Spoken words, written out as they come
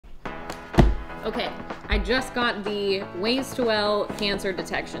Okay, I just got the Ways2Well cancer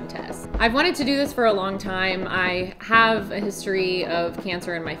detection test. I've wanted to do this for a long time. I have a history of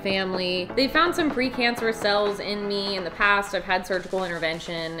cancer in my family. They found some precancerous cells in me in the past. I've had surgical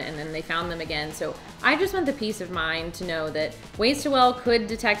intervention and then they found them again. So I just want the peace of mind to know that Ways2Well could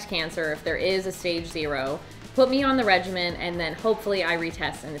detect cancer if there is a stage 0, put me on the regimen, and then hopefully I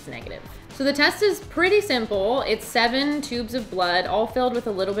retest and it's negative. So the test is pretty simple. It's 7 tubes of blood, all filled with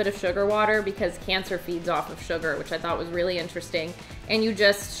a little bit of sugar water because cancer feeds off of sugar, which I thought was really interesting. And you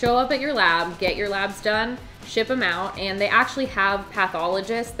just show up at your lab, get your labs done, ship them out, and they actually have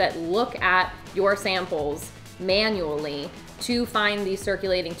pathologists that look at your samples manually to find these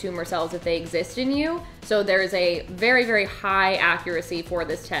circulating tumor cells if they exist in you. So there's a very, very high accuracy for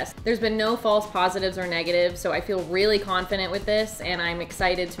this test. There's been no false positives or negatives, so I feel really confident with this and I'm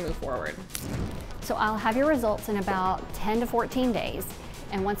excited to move forward. So I'll have your results in about 10 to 14 days.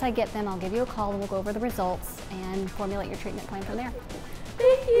 And once I get them, I'll give you a call and we'll go over the results and formulate your treatment plan from there.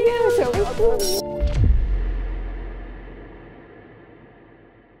 Thank you. Yeah, so